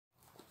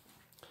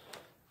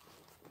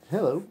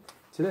Hello.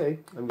 Today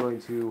I'm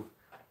going to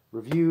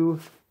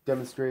review,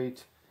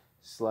 demonstrate,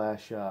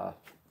 slash show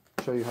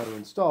you how to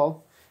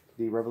install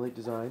the Revelate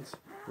Designs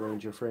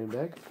Ranger frame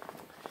bag,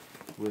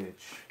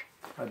 which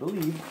I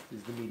believe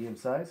is the medium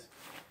size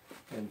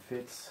and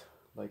fits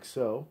like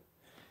so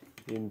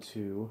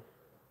into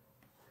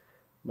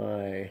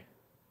my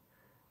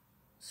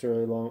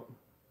Surly long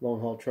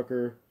haul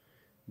trucker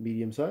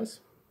medium size.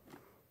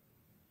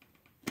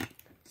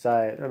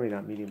 Size, I mean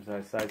not medium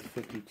size, size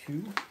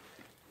 52.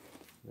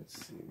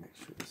 Let's see, make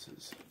sure this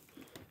is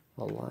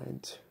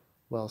aligned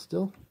well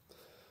still.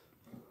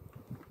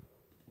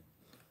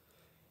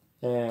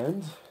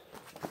 And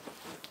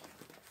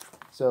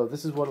so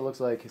this is what it looks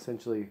like,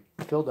 essentially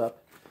filled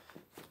up.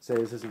 Say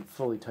this isn't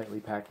fully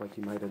tightly packed like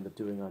you might end up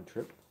doing on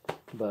trip,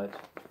 but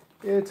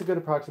it's a good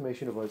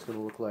approximation of what it's going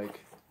to look like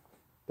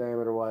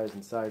diameter wise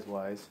and size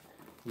wise.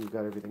 You've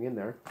got everything in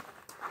there.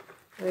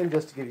 And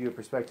just to give you a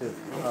perspective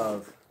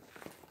of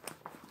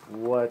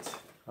what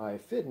I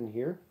fit in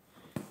here,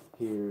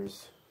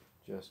 here's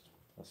just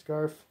a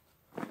scarf,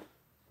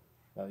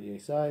 about yay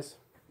size,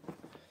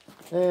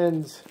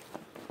 and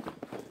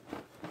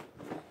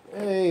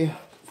a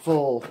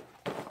full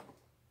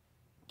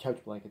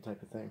couch blanket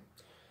type of thing.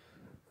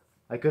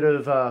 I could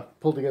have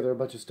pulled together a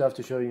bunch of stuff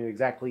to show you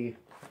exactly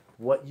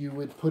what you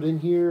would put in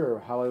here or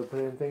how I would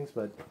put in things,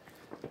 but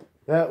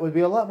that would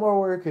be a lot more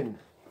work, and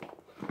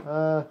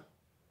I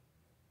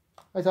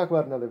talk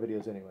about it in other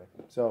videos anyway,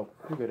 so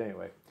we're good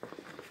anyway.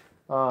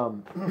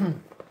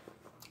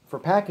 For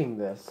packing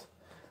this,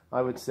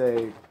 I would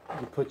say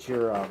you put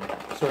your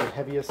sort of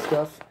heaviest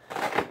stuff,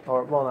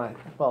 or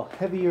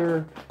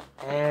heavier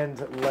and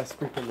less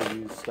frequently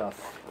used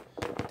stuff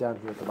down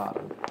here at the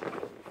bottom.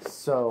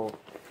 So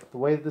the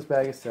way that this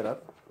bag is set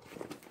up,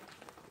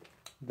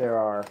 there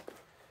are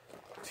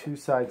two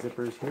side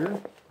zippers here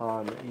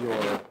on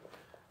your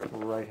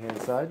right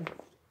hand side.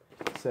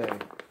 Say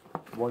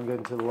one good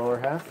into the lower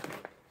half,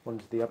 one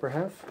to the upper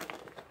half.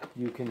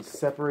 You can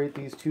separate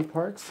these two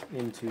parts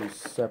into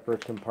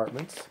separate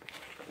compartments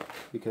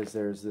because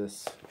there's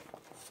this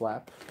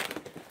flap,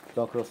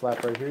 Velcro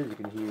flap right here, you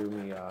can hear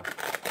me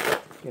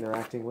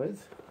interacting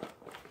with.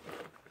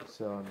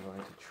 So I'm going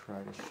to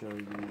try to show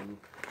you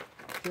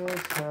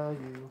just how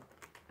you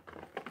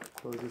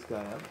close this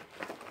guy up.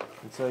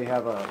 And so you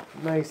have a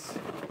nice,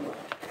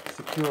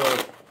 secure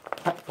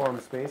platform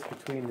space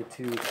between the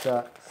two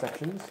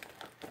sections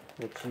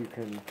that you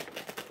can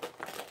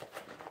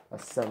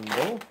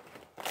assemble.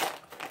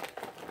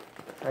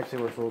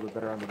 Actually works a little bit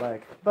better on the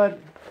bike, but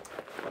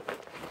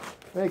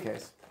in any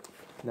case,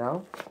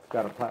 now I've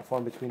got a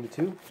platform between the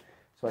two,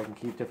 so I can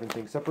keep different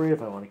things separated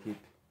if I want to keep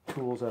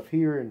tools up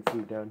here and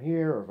food down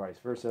here, or vice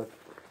versa.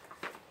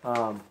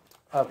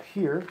 Up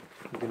here,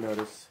 you can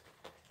notice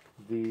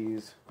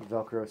these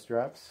Velcro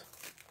straps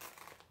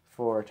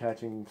for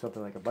attaching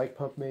something like a bike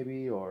pump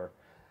maybe, or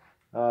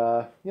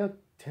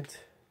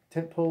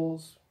tent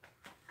poles,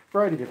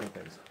 variety of different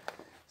things.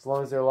 As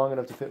long as they're long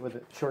enough to fit with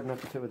it, short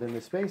enough to fit within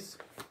this space,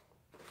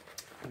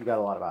 you've got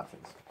a lot of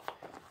options.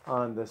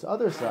 On this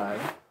other side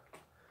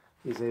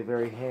is a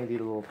very handy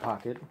little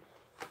pocket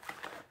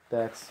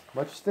that's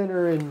much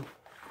thinner in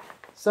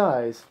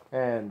size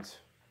and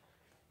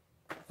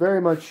very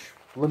much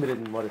limited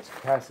in what its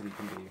capacity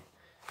can be,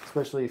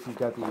 especially if you've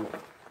got the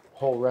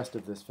whole rest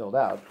of this filled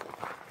out.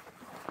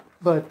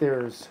 But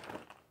there's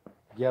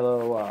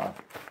yellow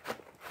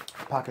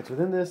pockets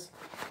within this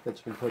that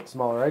you can put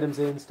smaller items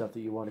in, stuff that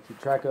you want to keep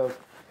track of.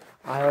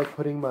 I like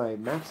putting my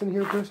maps in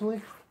here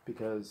personally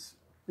because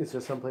it's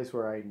just someplace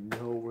where I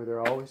know where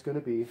they're always going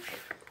to be,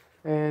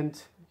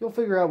 and you'll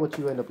figure out what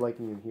you end up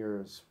liking in here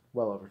as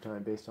well over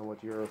time based on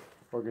what your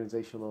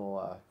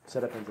organizational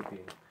setup ends up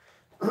being.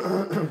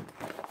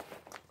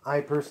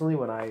 I personally,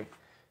 when I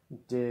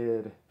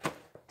did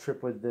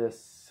trip with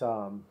this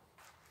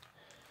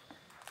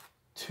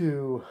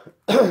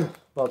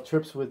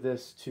trips with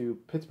this to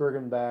Pittsburgh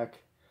and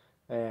back,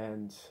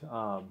 and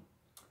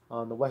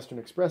on the Western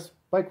Express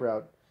bike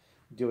route,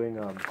 doing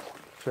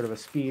sort of a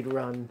speed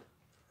run.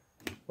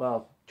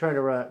 Well, trying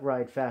to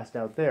ride fast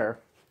out there.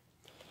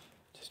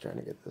 Just trying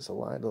to get this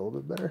aligned a little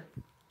bit better.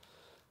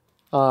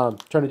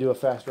 Trying to do a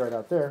fast ride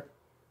out there.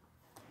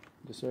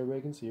 Just so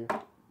everybody can see her.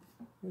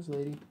 Here's a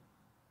lady.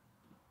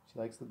 She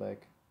likes the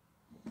bike.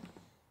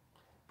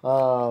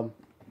 Trying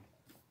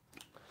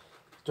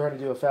to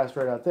do a fast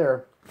ride out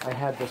there. I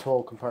had this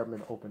whole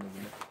compartment open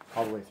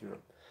all the way through.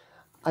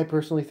 I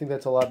personally think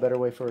that's a lot better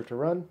way for it to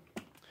run.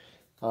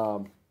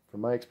 From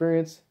my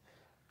experience,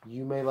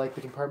 you may like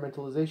the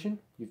compartmentalization.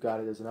 You've got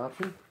it as an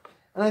option.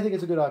 And I think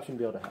it's a good option to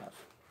be able to have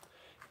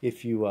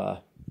if you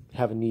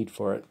have a need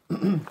for it.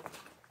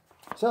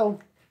 So,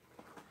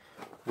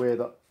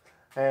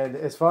 and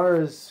as far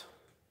as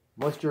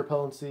moisture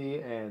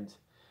repellency and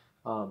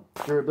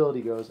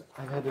durability goes,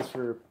 I've had this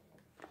for,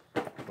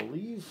 I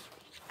believe,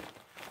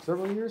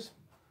 several years.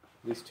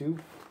 At least two.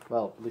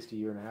 Well, at least a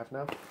year and a half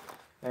now.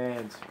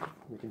 And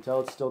you can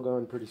tell it's still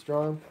going pretty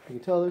strong. You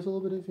can tell there's a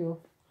little bit of,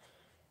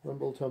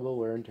 rumble, tumble,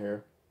 wear and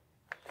tear.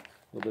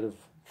 A little bit of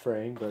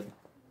fraying, but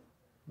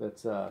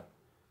that's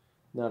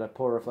not a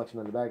poor reflection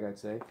on the bag, I'd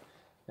say.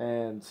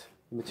 And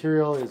the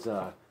material is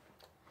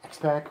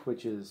X-Pack,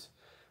 which is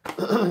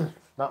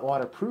not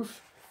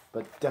waterproof,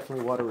 but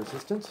definitely water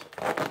resistant.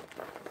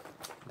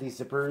 These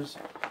zippers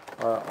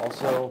are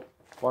also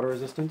water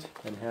resistant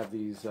and have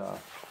these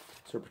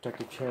sort of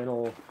protective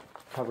channel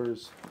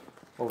covers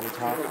over the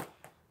top.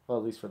 Well,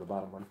 at least for the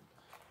bottom one.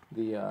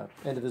 The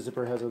end of the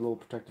zipper has a little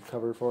protective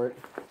cover for it.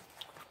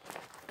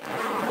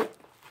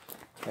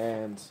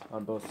 And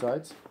on both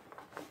sides.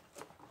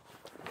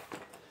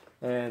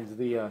 And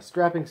the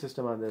strapping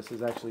system on this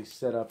is actually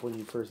set up when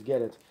you first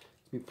get it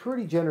to be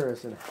pretty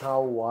generous in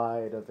how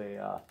wide of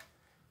a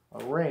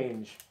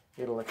range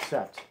it'll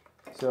accept.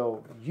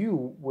 So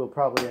you will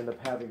probably end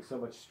up having so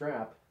much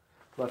strap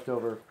left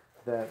over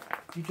that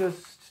you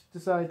just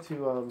decide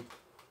to,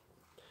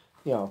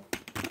 you know,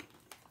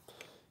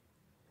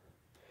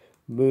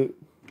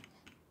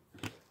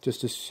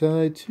 just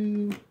decide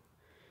to,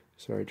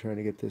 sorry, trying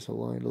to get this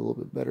aligned a little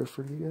bit better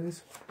for you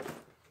guys.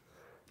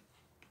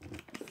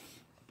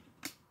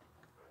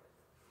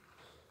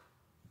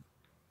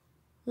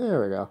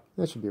 There we go.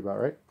 That should be about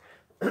right.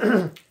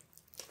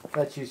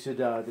 That you should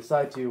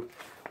decide to,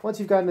 once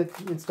you've gotten it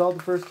installed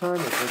the first time, or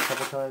the first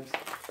couple times,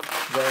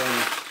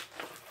 then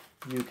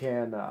you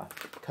can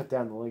cut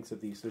down the lengths of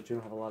these so that you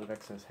don't have a lot of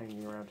excess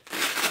hanging around.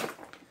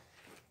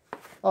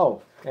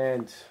 Oh,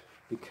 and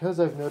because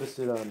I've noticed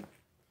it on,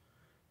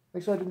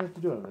 actually I didn't have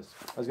to do it on this.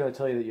 I was going to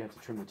tell you that you have to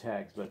trim the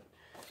tags, but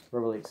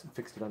Revelate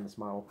fixed it on this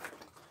model.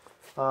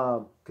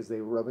 Because they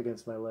rub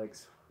against my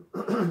legs.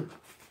 A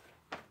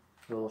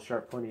little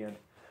sharp pointy end.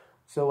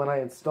 So when I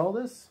install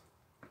this,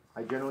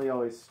 I generally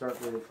always start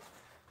with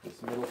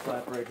this middle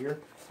flap right here,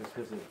 just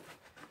because it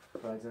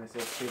provides a nice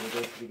little stable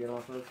base to begin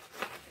off of.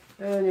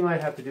 And you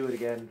might have to do it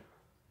again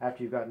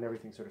after you've gotten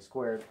everything sort of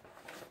squared.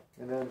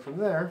 And then from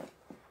there,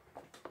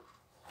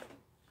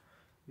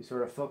 you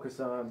sort of focus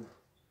on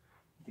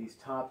these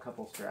top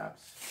couple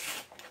straps,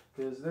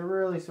 because they're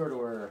really sort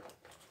of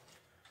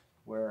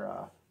where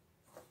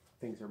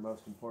things are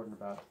most important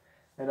about.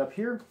 And up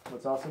here,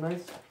 what's also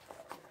nice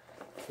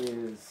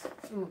is,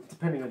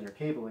 depending on your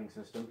cabling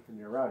system and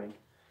your routing,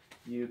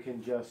 you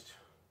can just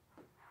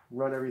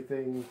run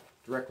everything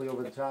directly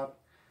over the top.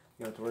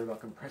 You don't have to worry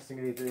about compressing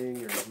anything.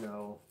 There's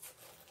no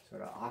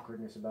sort of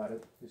awkwardness about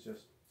it. It's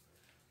just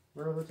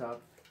right over the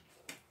top.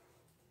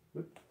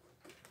 Whoop.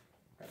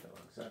 Got the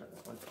wrong side of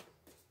that one.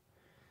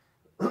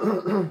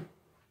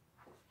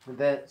 And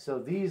then, so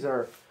these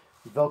are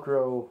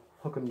Velcro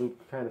hook and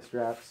loop kind of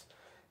straps.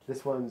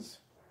 This one's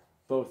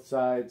both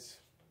sides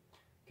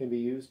can be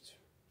used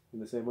in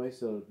the same way.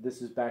 So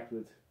this is backed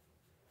with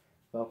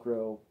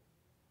Velcro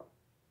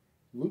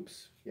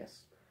loops,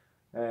 yes.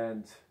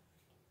 And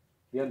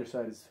the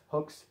underside is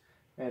hooks,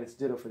 and it's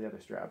ditto for the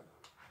other strap.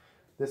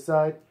 This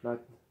side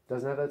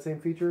doesn't have that same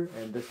feature,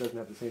 and this doesn't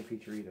have the same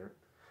feature either.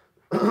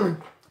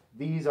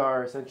 These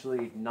are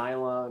essentially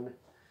nylon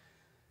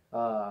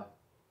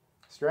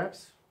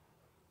straps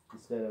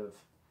instead of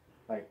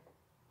like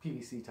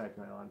PVC type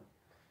nylon.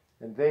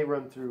 And they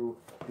run through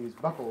these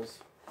buckles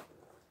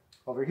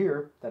over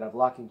here that have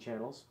locking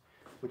channels,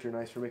 which are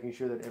nice for making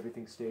sure that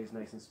everything stays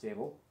nice and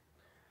stable.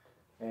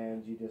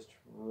 And you just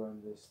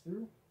run this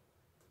through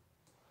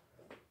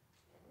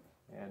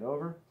and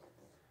over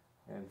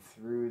and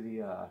through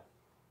the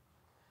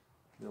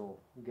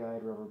little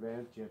guide rubber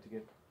band that you have to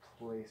get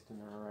placed in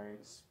the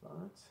right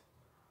spot.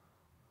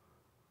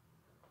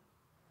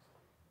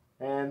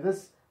 And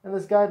this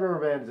guide rubber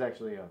band is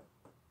actually a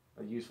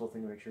useful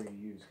thing to make sure you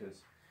use,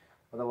 because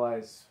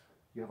otherwise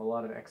you have a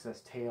lot of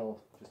excess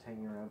tail just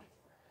hanging around.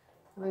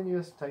 And then you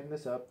just tighten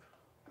this up,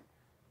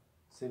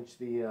 cinch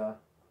the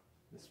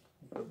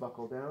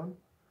buckle down,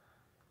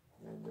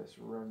 and just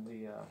run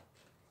the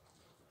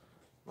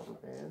rubber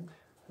band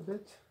a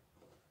bit.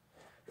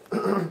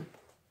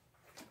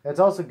 It's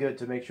also good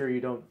to make sure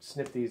you don't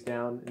snip these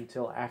down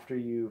until after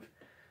you've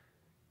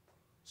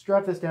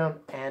strapped this down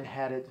and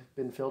had it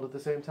been filled at the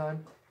same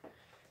time,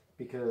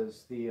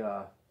 because the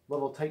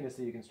level of tightness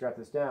that you can strap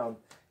this down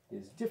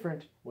is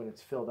different when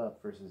it's filled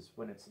up versus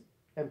when it's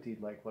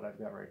emptied, like what I've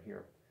got right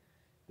here.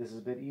 This is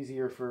a bit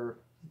easier for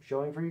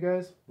showing for you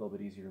guys, a little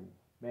bit easier to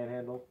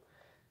manhandle,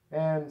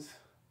 and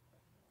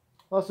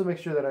also make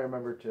sure that I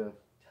remember to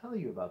tell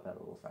you about that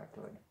little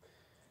factoid,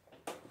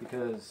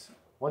 because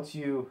once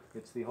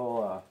it's the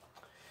whole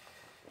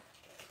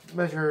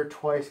measure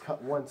twice,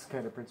 cut once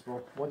kind of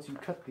principle. Once you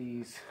cut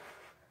these,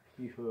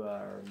 you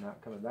are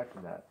not coming back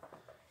from that.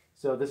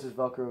 So this is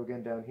Velcro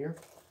again down here.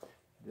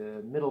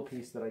 The middle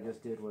piece that I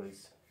just did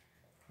was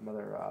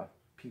another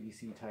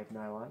PVC type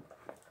nylon.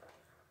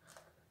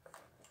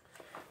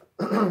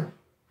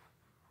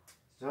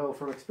 So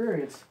from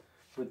experience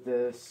with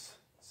this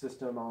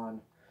system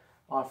on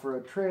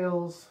off-road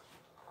trails,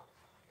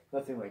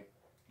 nothing like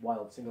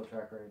wild single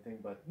track or anything,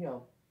 but you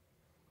know,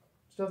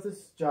 stuff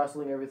that's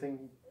jostling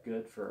everything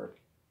good for,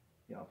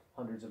 you know,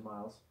 hundreds of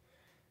miles.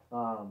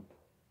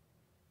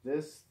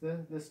 This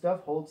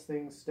stuff holds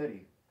things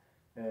steady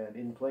and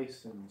in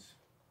place, and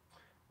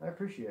I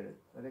appreciate it.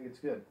 I think it's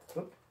good.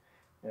 Oop.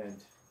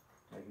 And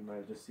like you might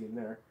have just seen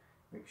there,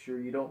 Make sure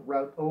you don't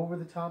route over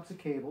the tops of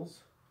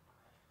cables.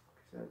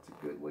 That's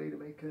a good way to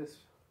make this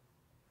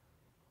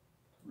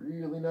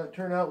really not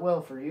turn out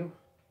well for you.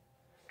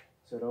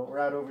 So don't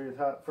route over your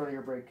front of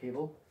your brake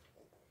cable.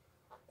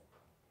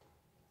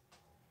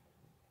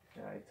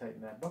 I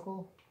tighten that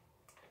buckle.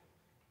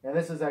 And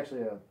this is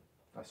actually a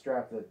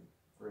strap that,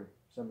 for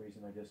some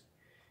reason, I just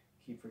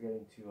keep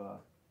forgetting to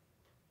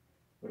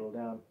whittle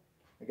down.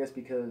 I guess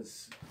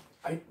because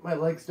my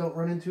legs don't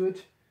run into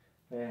it,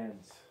 and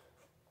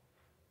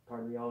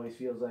part of me always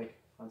feels like,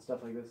 on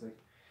stuff like this, like,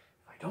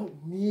 I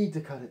don't need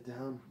to cut it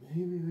down.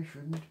 Maybe we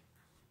shouldn't.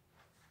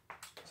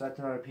 So that's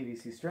not a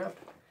PVC strap.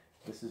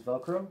 This is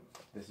Velcro.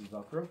 This is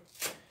Velcro.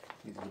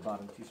 These are the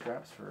bottom two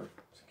straps for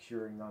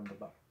securing on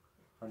the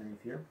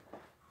underneath here.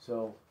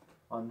 So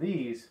on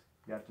these,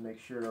 you have to make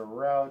sure to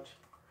route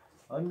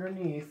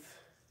underneath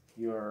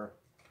your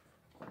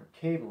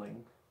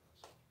cabling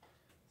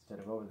instead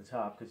of over the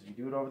top, because if you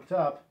do it over the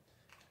top,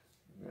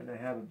 you're going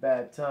to have a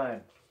bad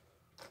time.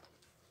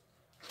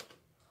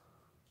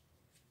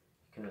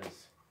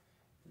 Because,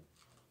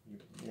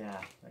 yeah,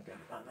 I got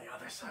it on the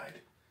other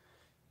side.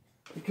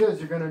 Because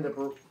you're going to end up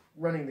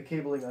running the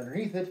cabling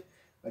underneath it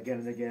again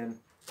and again,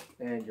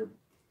 and you're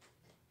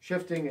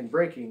shifting and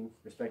braking,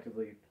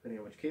 respectively, depending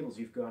on which cables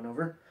you've gone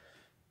over,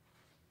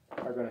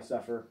 are going to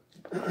suffer.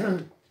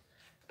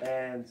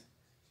 And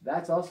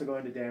that's also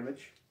going to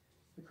damage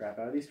the crap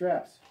out of these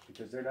straps,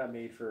 because they're not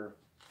made for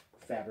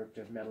fabric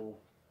to metal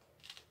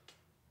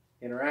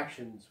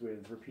interactions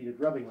with repeated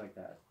rubbing like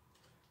that.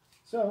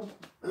 So,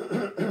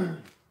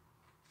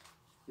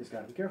 just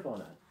got to be careful on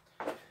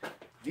that.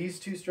 These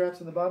two straps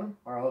at the bottom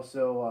are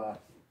also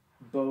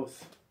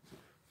both,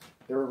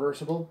 they're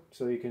reversible,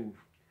 so you can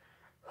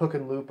hook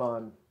and loop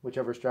on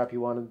whichever strap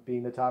you want,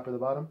 being the top or the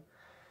bottom.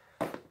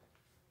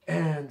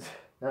 And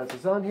now that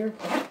it's on here,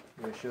 I'm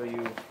going to show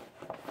you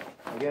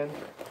again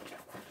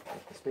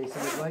what the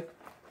spacing is like.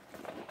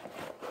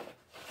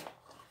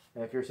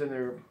 And if you're sitting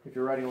there, if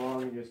you're riding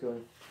along and you're just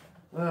going,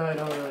 oh, I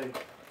don't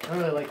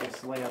really like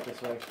this layout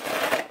this way,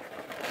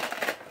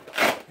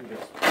 you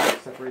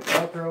just separate the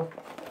Velcro,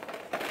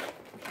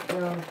 push it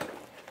down,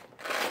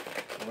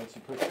 and once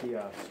you push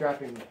the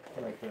strapping,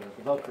 like the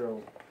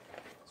Velcro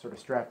sort of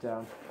strap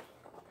down,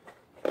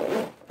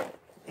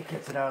 it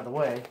gets it out of the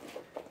way.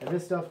 And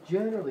this stuff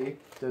generally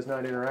does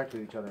not interact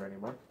with each other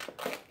anymore,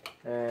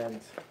 and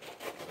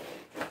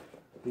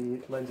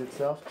it lends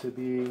itself to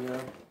being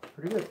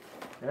pretty good.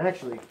 And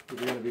actually, if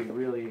you're going to be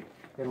really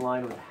in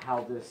line with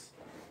how this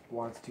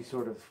wants to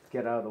sort of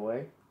get out of the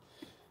way.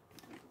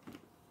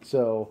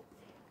 So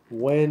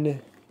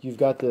when you've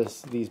got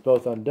these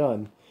both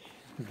undone,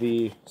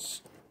 the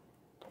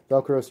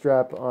Velcro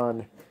strap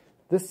on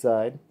this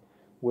side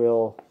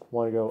will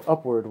want to go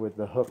upward with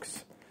the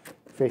hooks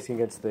facing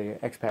against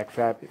the X-Pack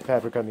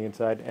fabric on the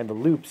inside, and the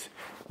loops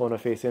want to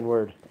face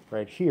inward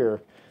right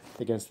here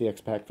against the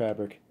X-Pack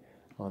fabric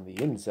on the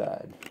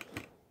inside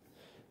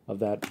of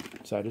that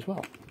side as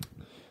well.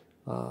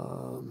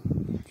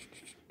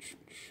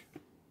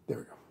 There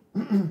we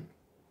go.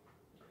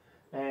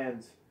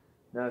 And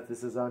now that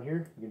this is on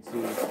here, you can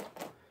see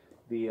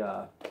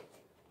the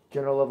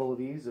general level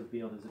of ease of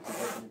being able to zip it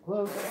open and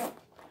close,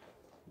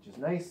 which is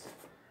nice.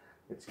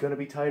 It's going to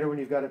be tighter when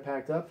you've got it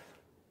packed up,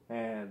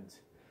 and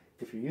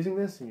if you're using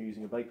this and you're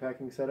using a bike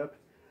packing setup,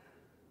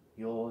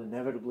 you'll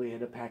inevitably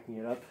end up packing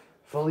it up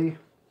fully,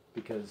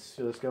 because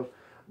you'll just go,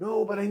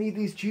 no, but I need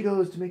these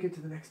Cheetos to make it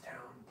to the next town,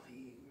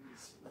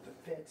 please, let them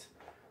fit,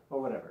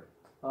 or whatever.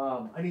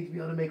 I need to be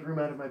able to make room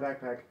out of my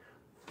backpack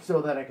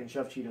so that I can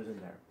shove Cheetos in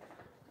there.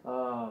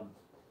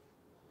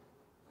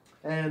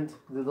 And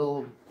the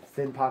little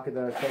thin pocket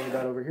that I was talking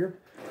about over here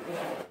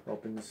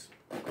opens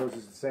and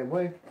closes the same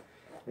way.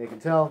 And you can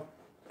tell,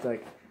 it's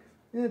like,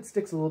 it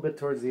sticks a little bit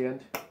towards the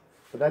end,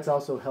 but that's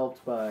also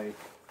helped by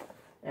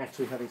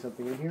actually having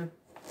something in here.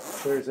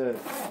 There's as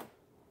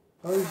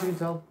you can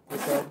tell,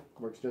 this side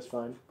works just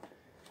fine.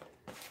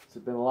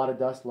 There's been a lot of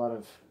dust, a lot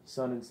of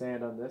sun and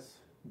sand on this,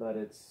 but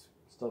it's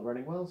still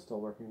running well,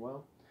 still working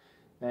well.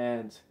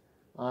 And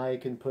I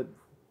can put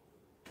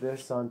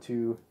this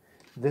onto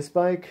this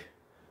bike,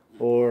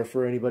 or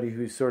for anybody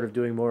who's sort of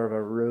doing more of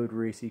a road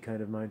racy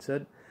kind of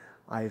mindset,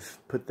 I've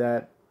put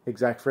that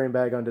exact frame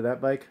bag onto that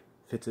bike.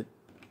 Fits it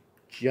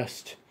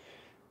just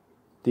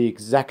the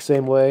exact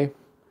same way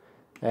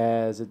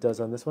as it does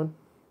on this one,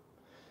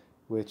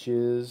 which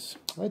is,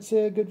 I'd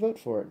say, a good vote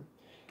for it.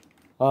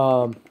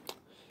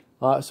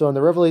 So on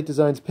the Revelate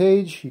Designs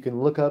page, you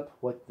can look up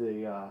what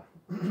the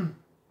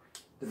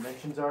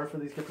dimensions are for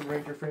these different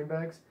Ranger frame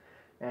bags,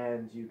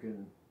 and you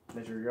can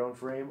measure your own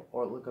frame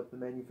or look up the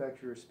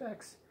manufacturer's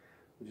specs,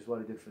 which is what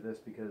I did for this,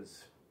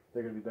 because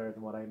they're going to be better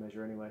than what I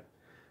measure anyway.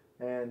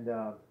 And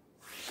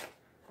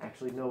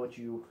actually know what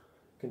you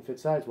can fit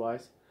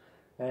size-wise,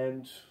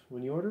 and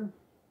when you order,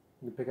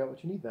 you can pick out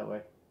what you need that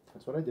way.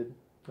 That's what I did.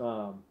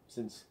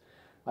 Since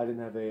I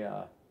didn't have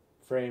a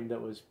frame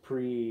that was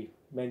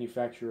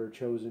pre-manufacturer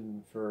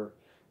chosen for,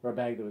 or a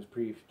bag that was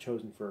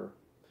pre-chosen for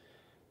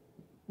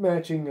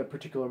matching a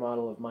particular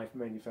model of my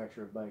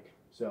manufacturer of bike.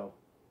 So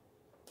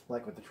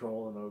like with the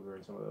troll and ogre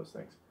and some of those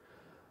things.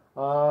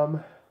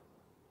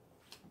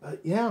 But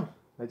yeah,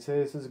 I'd say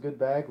this is a good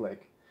bag.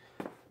 Like,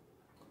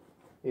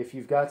 if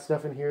you've got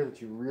stuff in here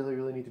that you really,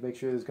 really need to make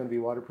sure is going to be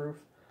waterproof,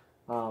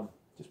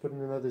 just put it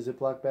in another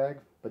Ziploc bag.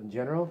 But in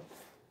general,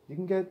 you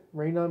can get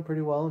rained on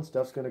pretty well, and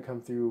stuff's going to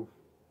come through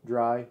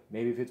dry.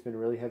 Maybe if it's been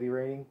really heavy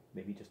raining,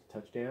 maybe just a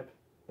touch damp.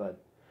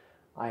 But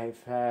I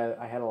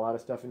had a lot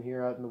of stuff in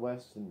here out in the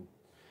west in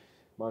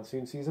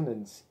monsoon season,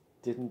 and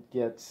didn't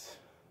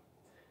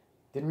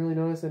really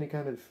notice any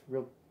kind of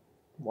real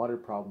water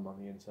problem on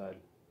the inside.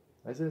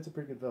 I'd say it's a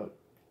pretty good vote.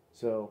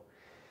 So,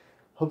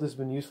 hope this has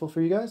been useful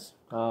for you guys.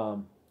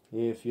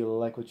 If you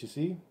like what you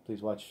see,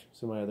 please watch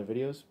some of my other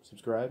videos,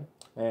 subscribe,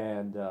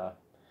 and let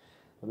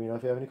me know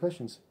if you have any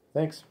questions.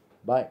 Thanks.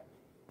 Bye.